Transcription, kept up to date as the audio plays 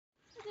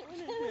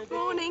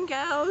Morning,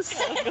 girls.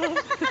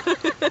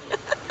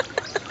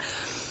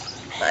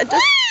 I'd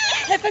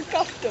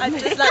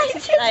just like to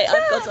say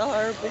I've got a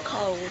horrible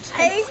cold,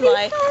 hence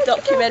my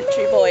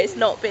documentary voice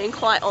not being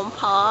quite on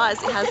par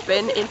as it has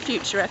been in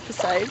future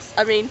episodes,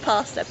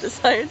 past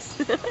episodes.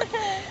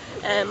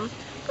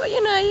 But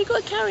you know, you've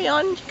got to carry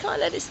on, you can't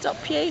let it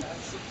stop you.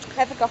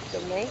 Have a gouged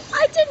on me.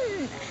 I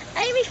didn't.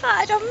 Amy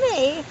farted on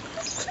me.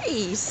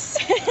 Please.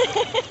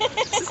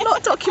 This is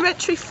not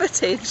documentary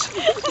footage.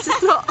 This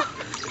is not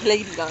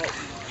Lady night.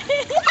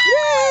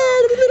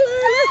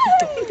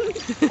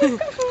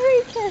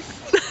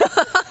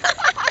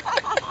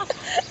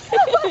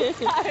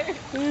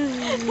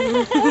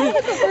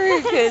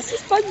 Barukas,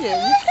 it's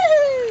Bunions.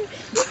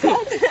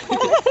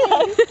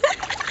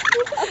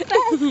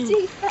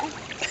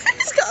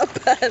 It's got a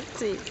bird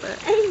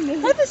defect. Amy.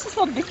 Heather's just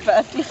one big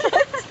bird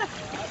defect.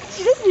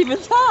 She doesn't even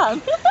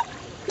tan.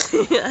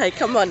 Hey,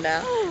 come on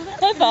now.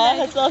 Heather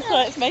has last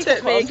night's makeup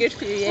Took me a good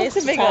few years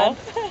What's to a big tan.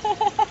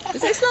 one?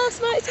 Is this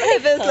last night's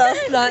makeup? Heather's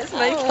last night's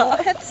makeup.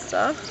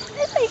 Headstuff.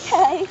 It's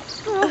okay.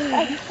 Oh,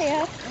 thank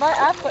you. My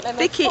I've got them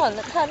Vicky- on.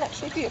 Look how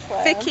naturally beautiful I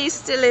am. Vicky's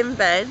still in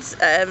bed.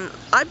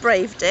 I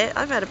braved it.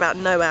 I've had about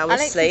no hours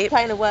Alex sleep. is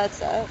playing a word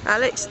search.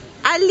 Alex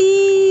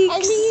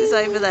is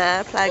over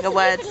there playing a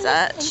word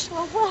search.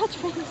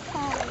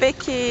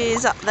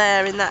 Vicky's up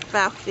there in that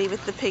balcony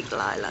with the pink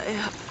lilo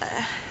up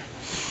there.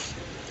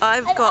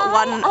 I've got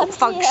one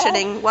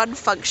functioning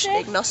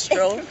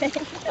nostril. But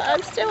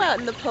I'm still out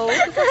in the pool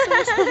because that's what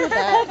it's all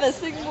about. Heather,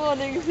 sing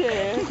morning's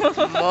here.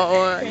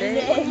 Morning.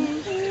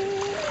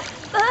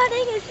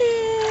 Morning is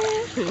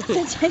here.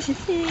 Sunshine is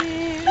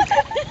here.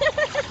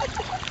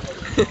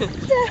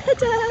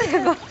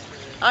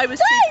 I was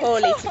too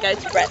poorly to go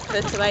to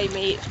breakfast, so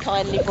Amy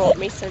kindly brought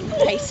me some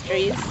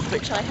pastries,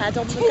 which I had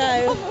on the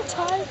go.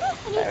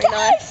 Very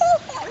nice.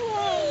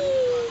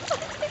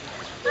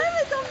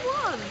 Emma's on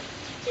one.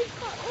 She's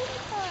got all the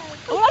time.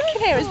 All I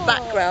can hear is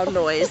background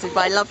noise in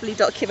my lovely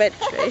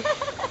documentary.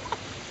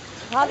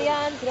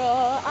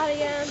 Alejandro.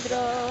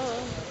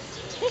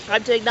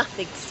 I'm doing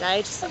nothing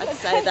today, just I'd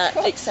say that,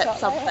 except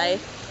sunbathe.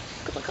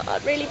 Because I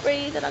can't really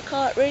breathe and I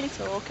can't really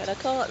talk and I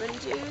can't really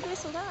do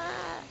this or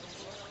that.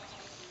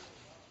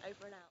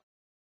 Over and out.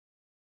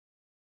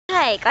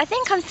 Sheikh, I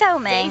think I'm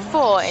filming.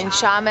 4 in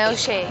Sharm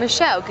sheikh.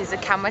 Michelle gives a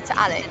camera to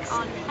Alex.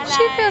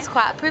 She feels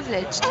quite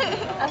privileged.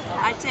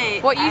 I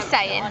do. What are you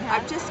saying?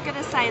 I'm just going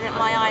to say that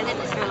my eyes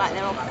feel like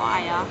they're on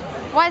fire.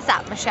 Why is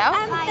that, Michelle?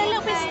 They're a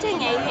little bit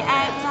stingy because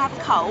I have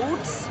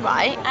colds.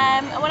 Right.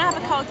 And when I have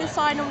a cold, this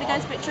eye normally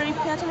goes a bit droopy.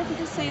 I don't know if you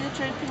can see the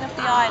drooping of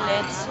the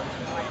eyelids.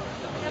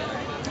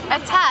 A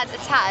tad.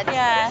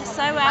 Yeah,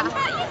 so, but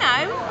you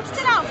know, I'm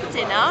still out for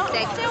dinner,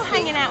 still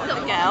hanging out with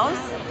the girls,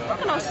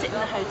 and I'll sit in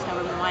the hotel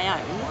room on my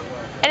own.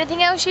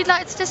 Anything else you'd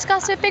like to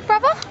discuss with Big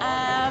Brother?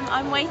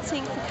 I'm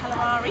waiting for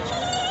calamari.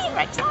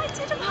 Very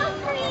excited, I'm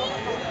hungry.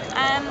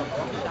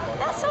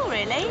 That's all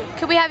really.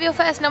 Could we have your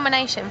first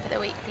nomination for the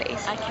week,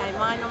 please? Okay,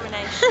 my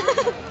nomination,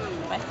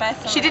 my first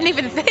nomination. She didn't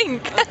even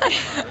think.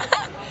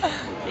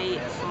 would be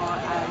for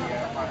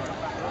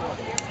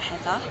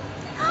Heather.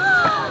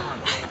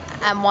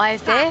 And why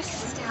is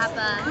this?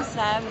 Because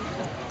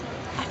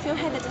I feel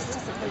Heather just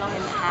doesn't belong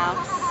in the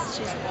house.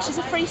 She's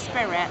a free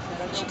spirit.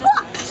 She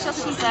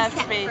doesn't deserve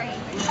to be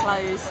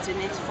enclosed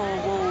in its 4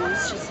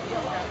 walls.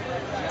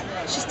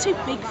 She's too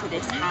big for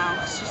this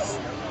house.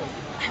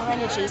 Her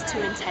energy is too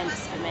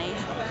intense for me.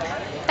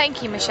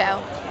 Thank you,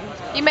 Michelle.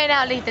 You may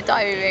now leave the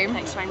diary room.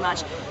 Thanks very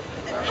much.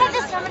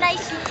 Heather's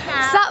nominations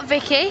now. Sup,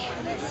 Vicky?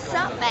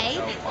 Sup,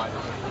 babe?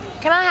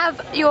 Can I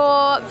have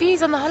your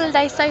views on the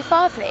holiday so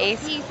far, please?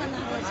 Views on the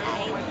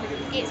holiday.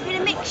 It's been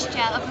a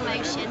mixture of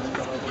emotions.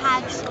 We've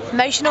had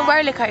Emotional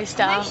roller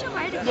coaster. emotional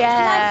roller coaster.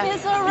 Yeah. Life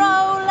is a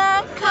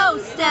roller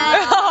coaster.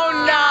 Oh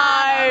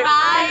no!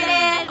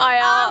 Riding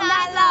all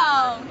night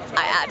long.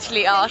 I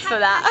actually asked for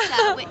that.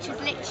 Show, which was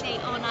literally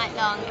all night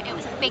long. It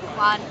was a big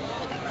one,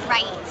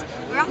 great.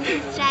 We were up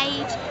on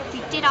stage,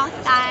 we did our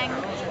thing,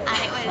 and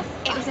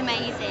it was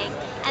amazing.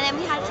 And then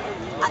we had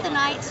other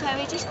nights where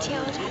we just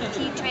chilled, had a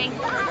few drinks.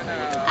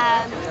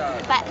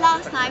 But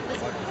last night was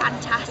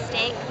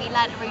fantastic. We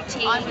learnt a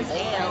routine. I was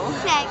ill.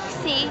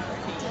 Sexy.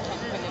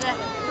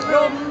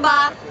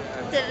 Rumba.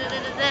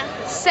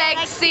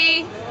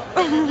 Sexy.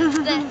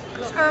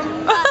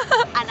 Rumba.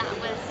 And that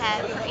was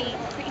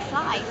pretty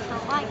fly for a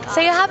white guy.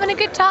 So you're having a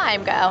good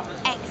time, girl?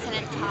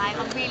 Excellent time.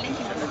 I'm really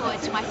looking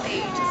forward to my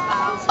food as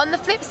well. On the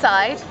flip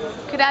side,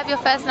 could I have your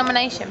first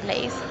nomination,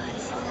 please?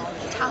 This is a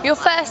tough Your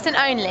one. first and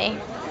only.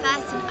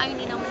 First and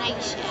only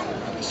nomination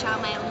for the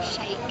Sharm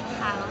sheikh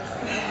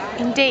house.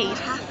 Indeed.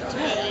 Have to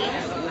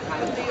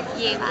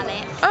be you,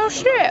 Alex. Oh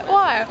shit,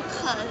 why?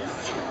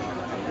 Because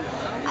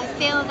I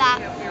feel that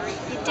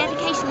your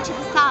dedication to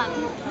the sun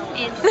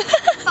is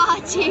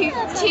far too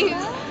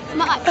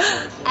much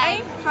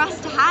for us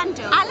to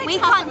handle. We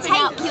can't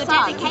take your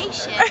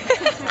dedication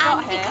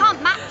and we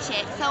can't match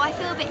it, so I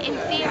feel a bit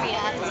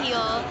inferior to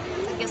your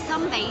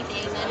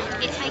sunbathing,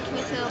 and it's making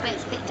me feel a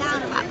bit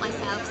down about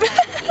myself. So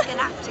You're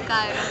gonna have to go,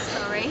 I'm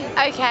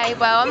sorry. Okay,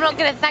 well, I'm not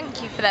going to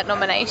thank you for that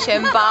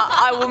nomination, but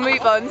I will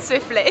move on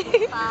swiftly.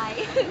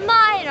 Bye.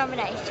 My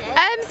nomination.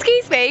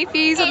 Excuse me,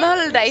 views on the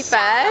holiday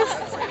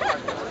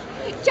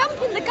first.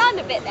 Jumping the gun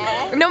a bit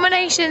there.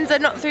 Nominations are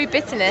not through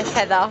bitterness,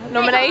 Heather.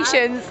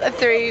 Nominations are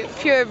through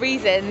pure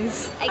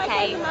reasons.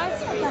 Okay.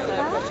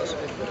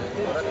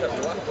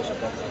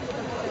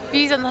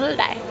 Views on the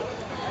holiday.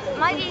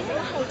 My views on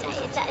the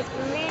holiday is that it's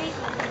been really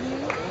fun,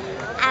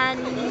 and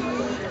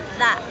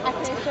that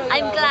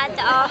I'm glad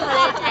that our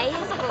holiday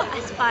has brought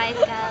us 5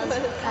 girls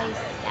close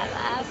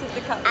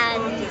together,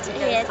 and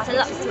here's to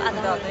lots of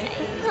other holidays.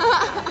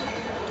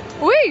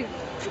 Woo!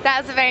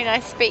 That was a very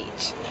nice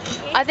speech.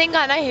 I think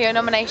I know who your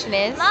nomination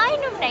is. My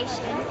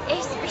nomination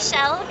is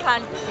Michelle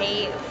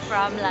Clancy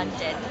from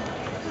London.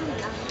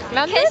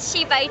 London? Because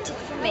she voted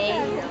for me.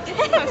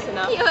 Close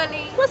enough.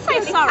 Purely. We'll say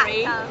for the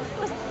sorry. cat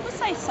We'll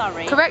say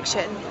sorry.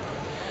 Correction.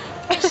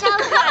 Michelle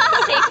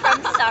Clancy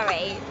from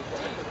Surrey.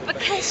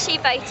 Because she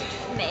voted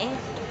for me.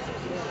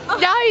 No,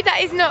 that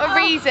is not a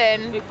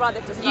reason. Big Brother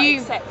does not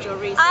accept your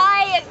reason.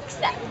 I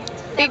accept.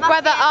 Big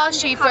Brother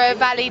asks you for a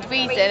valid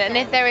reason, and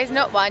if there is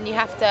not one, you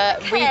have to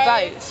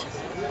re-vote.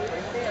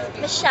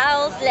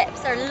 Michelle's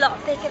lips are a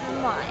lot bigger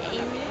than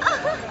mine,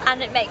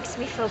 and it makes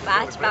me feel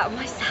bad about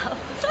myself.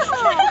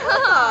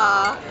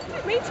 I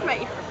didn't mean to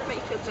make you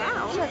feel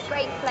down. She has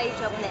great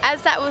blowjob lips.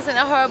 As that wasn't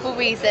a horrible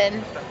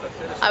reason,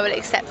 I will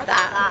accept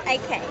that.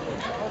 Okay.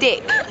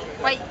 Dick.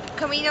 Wait,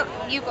 can we not?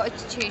 You've got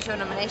to choose your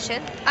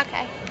nomination.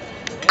 Okay.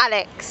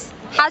 Alex,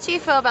 how do you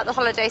feel about the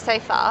holiday so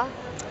far?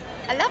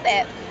 I love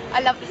it. I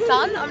love the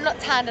sun. I'm not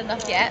tanned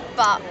enough yet,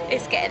 but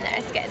it's getting there.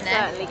 It's getting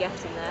there. Certainly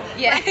getting there.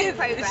 Yeah, Work in it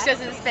progress.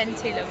 doesn't spend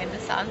too long in the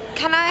sun.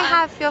 Can I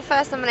have your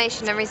first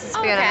nomination and reasons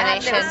for your Okay, I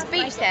have a nomination?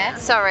 little speech there.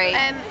 Sorry.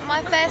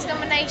 My first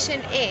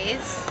nomination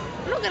is.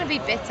 I'm not going to be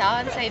bitter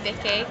and say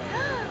Vicky.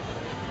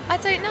 I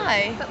don't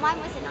know. But mine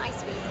was a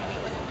nice reason.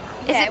 It wasn't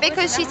bad. Is Yeah, it it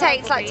because she wasn't a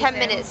takes like horrible 10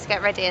 reason. minutes to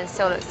get ready and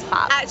still looks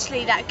fab?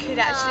 Actually, that could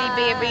actually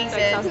be a So it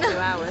reason. lasts 2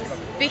 hours.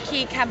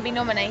 Vicky can be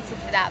nominated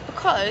for that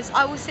because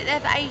I will sit there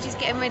for ages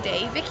getting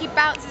ready. Vicky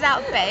bounces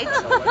out of bed,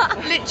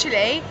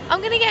 literally. I'm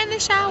going to get in the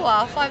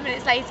shower 5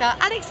 minutes later.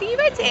 Alex, are you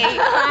ready? And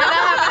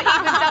I haven't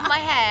even done my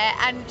hair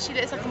and she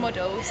looks like a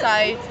model. So,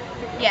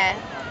 yeah,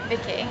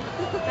 Vicky.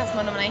 That's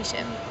my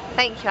nomination.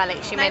 Thank you,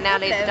 Alex. You No may now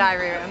leave the problem.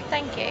 diary room.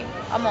 Thank you.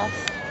 I'm off.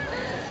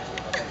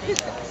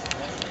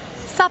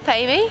 Sup,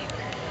 Amy?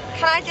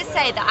 Can I just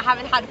say that I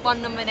haven't had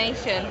one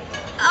nomination?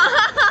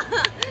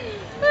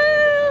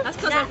 That's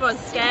because everyone's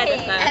scared of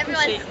her.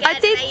 Everyone's scared I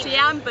did- of She Amy.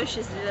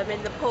 ambushes them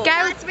in the pool.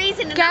 Gail, That's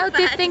reason Gail enough for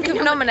did her think to of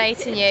be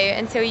nominating you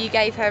until you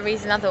gave her a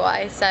reason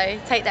otherwise, so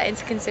take that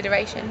into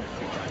consideration.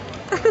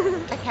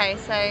 Okay,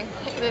 so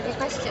hit me with your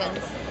questions.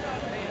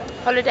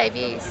 Holiday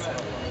views.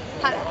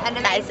 Had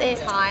an That is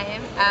amazing it.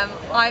 time.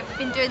 I've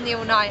been doing the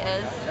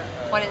all-nighters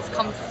when it's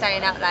come to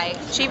staying out late.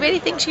 She really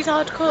thinks she's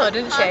hardcore,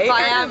 doesn't she? But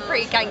I am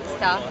pretty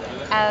gangster.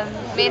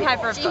 Me and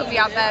Heather have got to be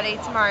up early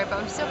tomorrow, but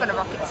I'm still going to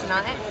rock it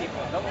tonight.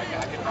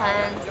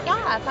 And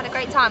yeah, I've had a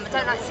great time. I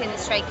don't like seeing the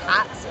stray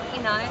cats,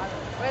 you know.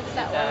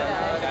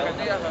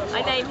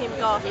 I name him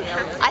Garfield.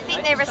 I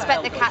think they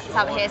respect the cats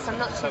out here, so I'm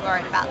not too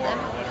worried about them.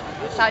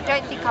 So I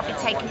don't think I'll be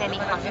taking any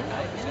home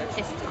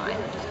this time.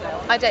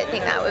 I don't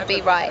think that would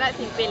be I right. don't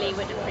think Billy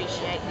would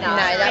appreciate No,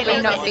 that. that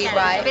would not be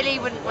right. Billy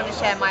wouldn't want to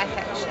share my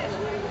affection.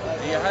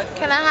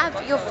 Can I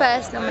have your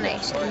first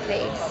nomination,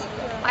 please?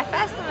 My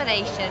first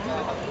nomination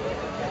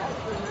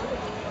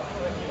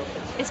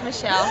is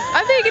Michelle.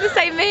 I thought you were going to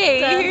say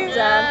me.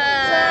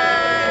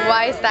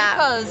 Why is that?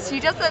 Because she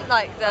doesn't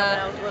like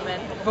the Old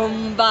woman.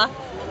 rumba,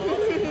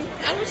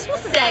 I just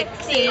wasn't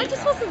sexy, I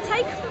just wasn't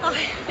taken by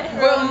it.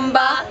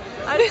 rumba,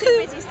 I was too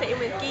busy sitting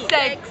with geeks.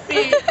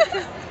 sexy.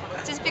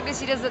 Just because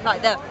she doesn't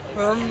like the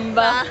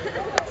rumba.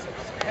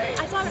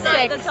 I don't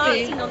like the Sexy.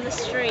 dancing on the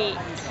street.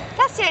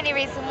 That's the only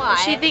reason why.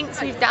 She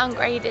thinks we've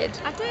downgraded.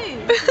 I do.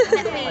 But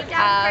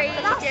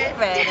that's it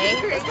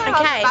really. There's no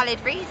Okay. valid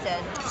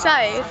reason.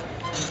 So,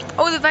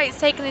 all the votes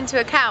taken into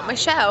account,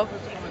 Michelle,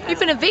 you've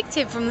been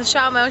evicted from the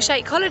Sharm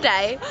sheikh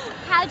holiday.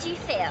 How do you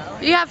feel?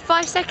 You have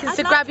 5 seconds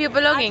to I'd grab like- your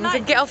belongings I'd like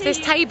and get to off this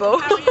see table.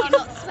 you carry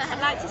on- I'd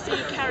like to see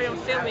you carry on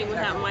filming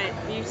without my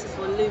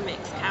beautiful Lumix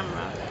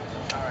camera.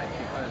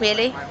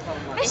 Really?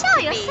 Michelle,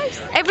 you're so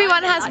sweet.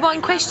 Everyone has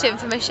one question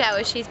for Michelle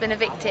as she's been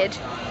evicted.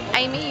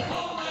 Amy,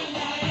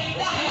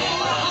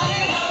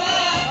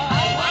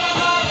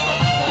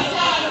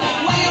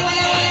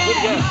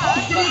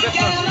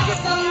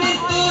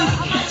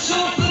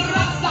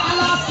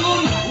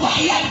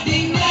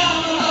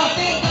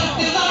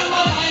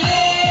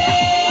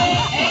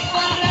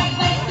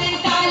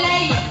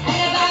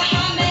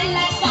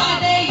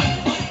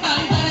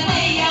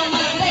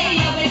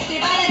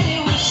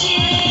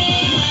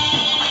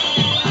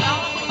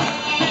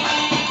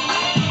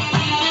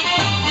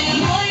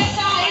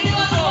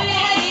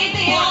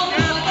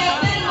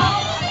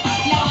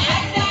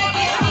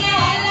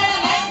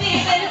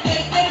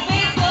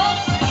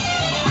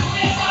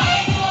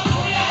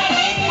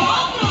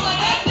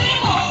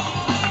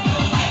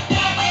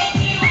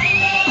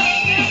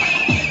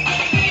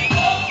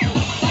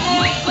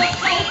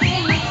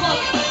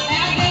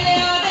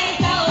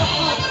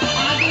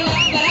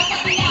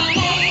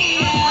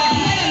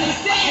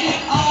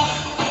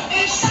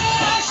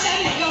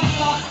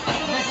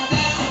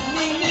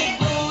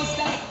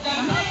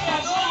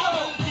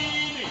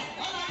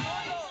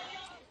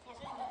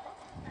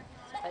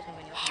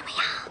 Here we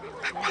are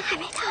at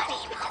Mohammed Ali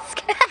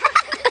Mosque.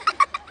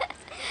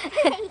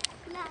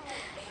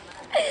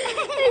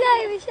 Hello,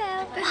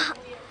 Michelle. What?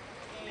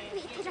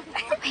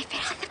 We've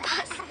been on the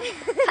bus for 8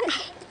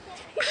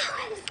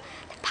 hours.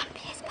 The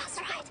bumpiest bus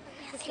ride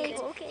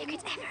you could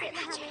ever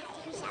imagine.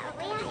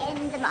 We are in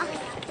the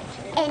mosque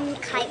in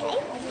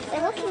Cairo.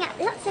 We're walking up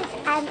lots of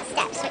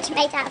steps which are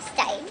made out of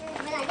stone.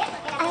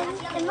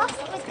 The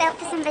mosque was built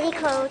for somebody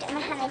called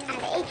Muhammad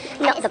Ali.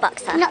 Not the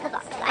boxer. Not the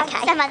boxer.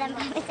 Okay. Some other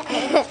Muhammad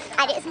Ali.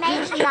 And it's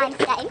made from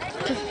limestone.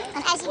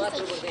 And as you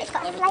can see, it's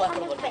got a slate on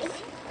the roof.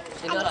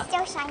 And it's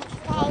still shining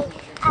because they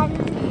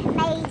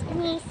made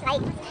new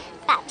slates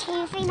about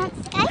 2-3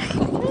 months ago. It's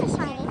really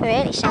shiny.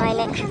 Really shiny.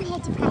 And you come here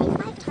to pray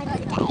 5 times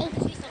a day.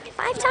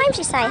 5 times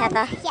you say,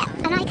 Heather?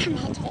 Yeah, and I come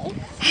here too.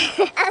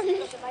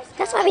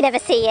 That's why we never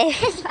see you.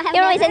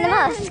 You're always in the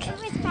mosque.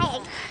 Always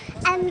praying.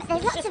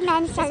 There's lots of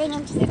men selling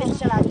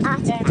interesting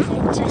artifacts.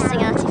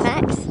 Interesting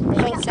artifacts.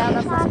 Lots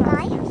of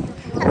wildlife,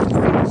 lots of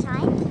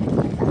sunshine,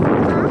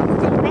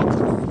 lots of bricks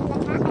to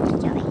look at and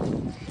enjoy.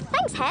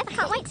 Thanks, Hev. I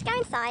can't wait to go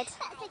inside. So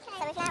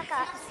we've now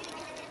got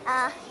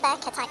our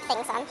burqa type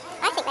things on.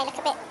 I think they look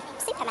a bit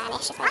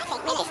Superman-ish, if anything.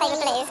 Maybe if they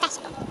were blue.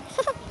 Fashionable.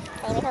 So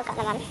we've all got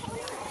them on.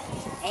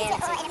 I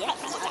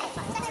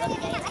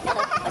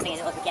think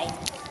it was a game.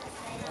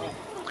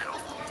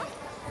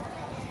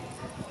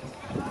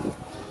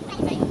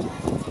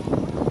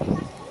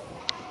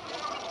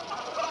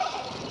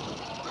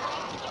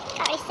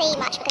 Can't really see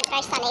much because it's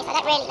very sunny, so I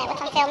don't really know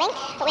what I'm filming.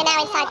 But we're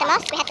now inside the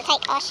mosque. We had to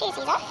take our shoes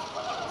off.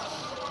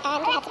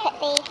 And we had to put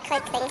the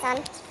cloak things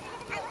on.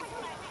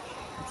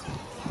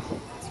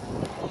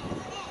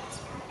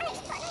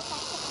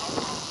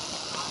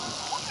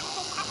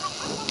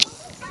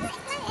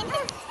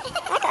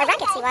 I got a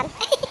raggedy one. I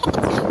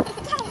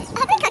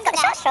think I've got the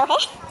short straw here.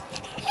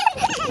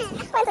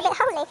 Mine's a bit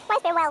holy.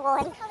 Mine's been well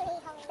worn.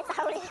 It's a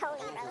holy road.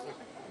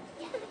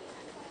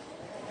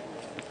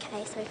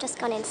 Okay, so we've just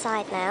gone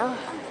inside now.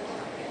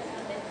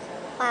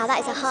 Wow, that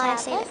is a high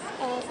ceiling.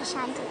 This is a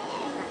chandelier.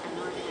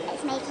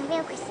 It's made from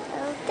real crystal.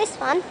 This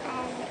one?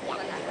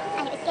 Yeah.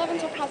 And it was given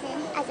as a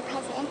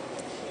present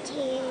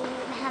to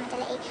Muhammad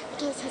Ali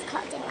because his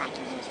clock didn't work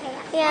and he was really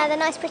upset. Yeah, the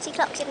nice pretty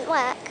clock didn't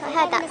work. I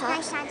heard that This part.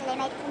 nice chandelier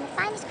made from the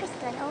finest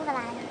crystal in all the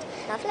land.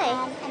 Lovely.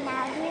 And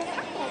now he is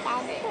happy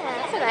again.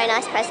 Yeah, that's a very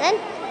nice present.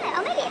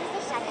 Oh, maybe it was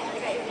this chandelier.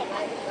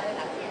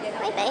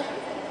 Maybe.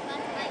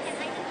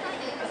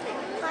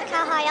 Like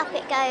how high up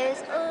it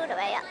goes, all the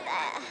way up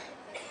there.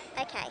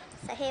 Okay,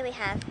 so here we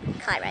have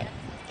Cairo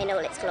in all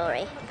its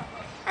glory.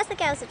 As the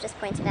girls have just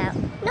pointed out,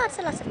 not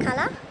a lot of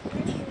colour.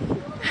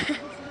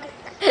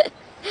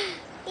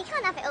 You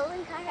can't have it all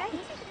in Cairo. You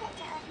take a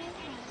picture of me.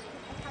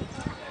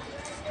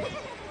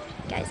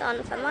 Goes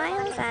on for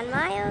miles and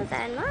miles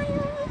and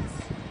miles.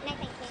 No,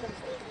 thank you.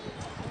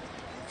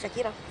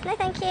 Shakira, No,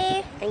 thank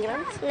you.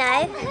 England.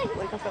 No.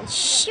 Where you come from?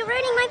 Shh, you're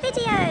ruining my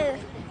video.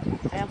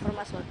 I am from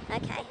Aswan.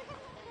 Okay. Okay,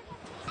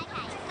 so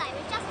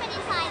we've just been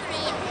inside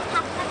the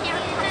papyrus.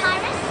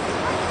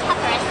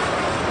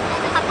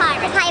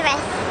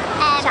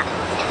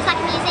 It was like a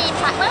museum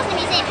type. Well, it wasn't a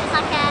museum, it was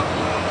like a...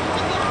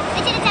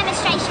 They did a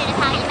demonstration of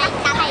how you make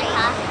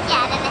paper.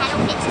 Yeah, then they had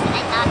all pictures that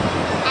they'd done.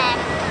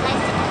 Loads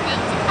of different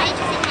things. It's quite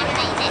interesting how we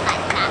made it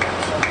like that.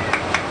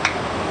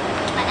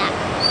 Like that.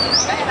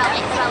 The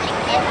rolling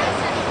pin.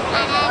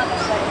 And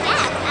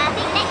yeah, I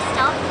think next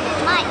stop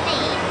might be...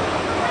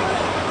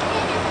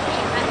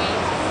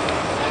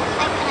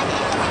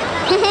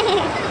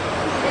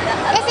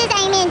 This is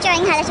Amy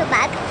enjoying her little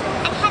bug.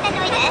 And Heather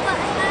Noidus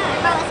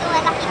brought us all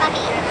a lucky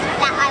buggy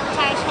that I will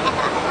cherish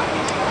forever.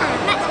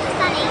 That's all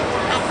sunny. I've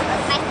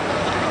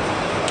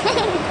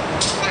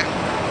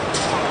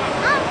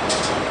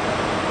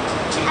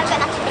got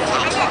nothing to say.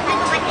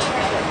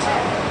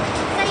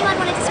 Does anyone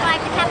want to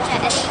describe the coach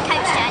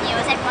journey, or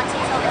is everyone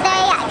too tall?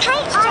 The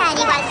coach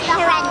journey was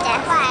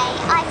horrendous.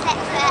 I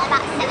slept for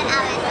about 7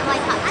 hours and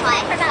woke up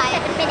tired. For about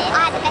 7 minutes.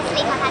 I had the best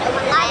sleep I've had all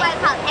my life. I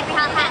woke up every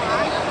half hour,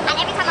 and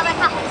every time I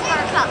woke up it was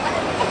 4 o'clock.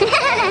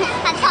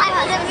 And time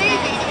wasn't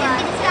moving. It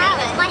was 2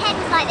 hours. My head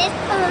was like this.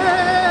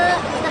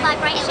 The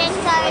vibration,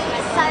 so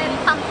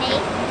pumpy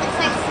and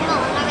so small.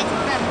 I went to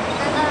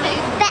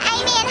but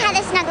Amy and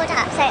Heather snuggled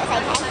up, so it's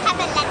okay.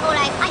 Heather let all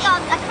over. I got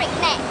a crick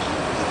neck.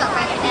 She's got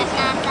broken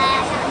and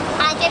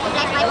I did all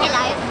over my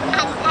pillow.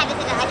 And Heather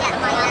said that I let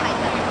my arm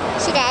open.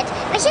 She did.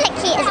 But she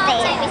looked cute as a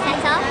bee. So we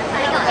set off.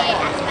 We got here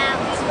at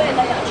about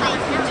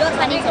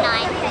 20 to 9.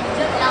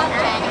 Long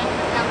journey.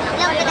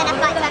 Longer than a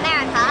flight to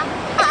America.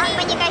 But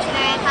when you go to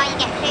America, you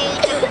get food,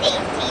 movies,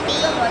 TV,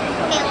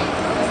 films.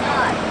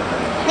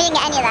 We didn't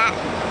get any of that.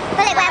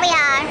 But look where we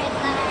are.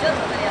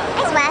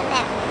 It's worth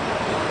it.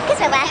 Because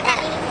we're worth it.